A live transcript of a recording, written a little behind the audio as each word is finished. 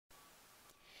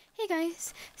Hey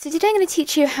guys, so today I'm going to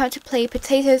teach you how to play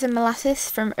Potatoes and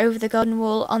Molasses from Over the Garden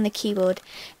Wall on the keyboard.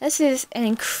 This is an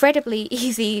incredibly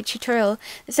easy tutorial.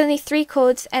 There's only 3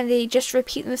 chords and they just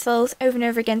repeat themselves over and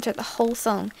over again throughout the whole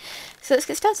song. So let's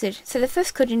get started. So the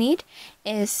first chord you need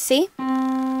is C,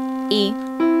 E,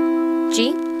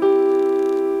 G,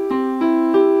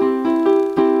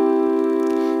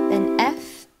 then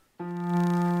F,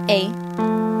 A,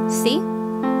 C,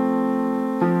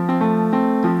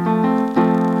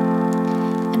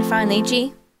 finally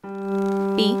G,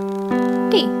 B,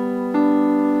 D.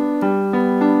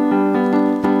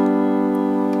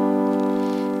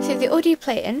 So the order you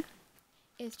play it in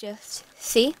is just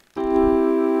C,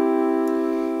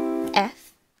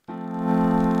 F,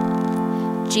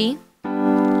 G,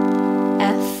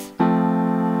 F,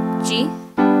 G,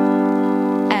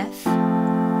 F,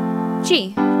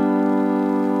 G.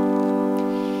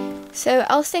 So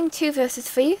I'll sing 2 verses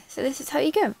for you, so this is how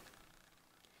you go.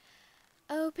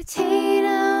 Oh,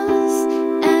 potatoes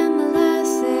and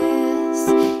molasses,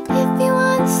 if you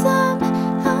want some,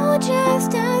 oh,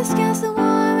 just ask us. The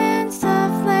warm and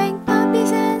soft like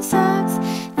puppies and socks,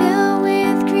 filled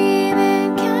with cream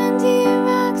and candy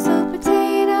rocks. Oh,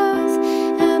 potatoes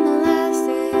and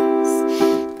molasses,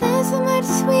 they're so much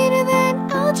sweeter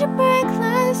than algebra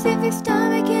class. If your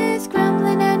stomach is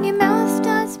grumbling and your mouth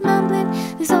starts mumbling,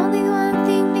 there's only one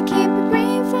thing to keep your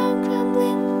brain from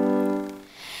crumbling.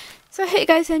 So I hope you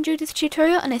guys enjoyed this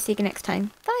tutorial and I'll see you next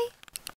time. Bye!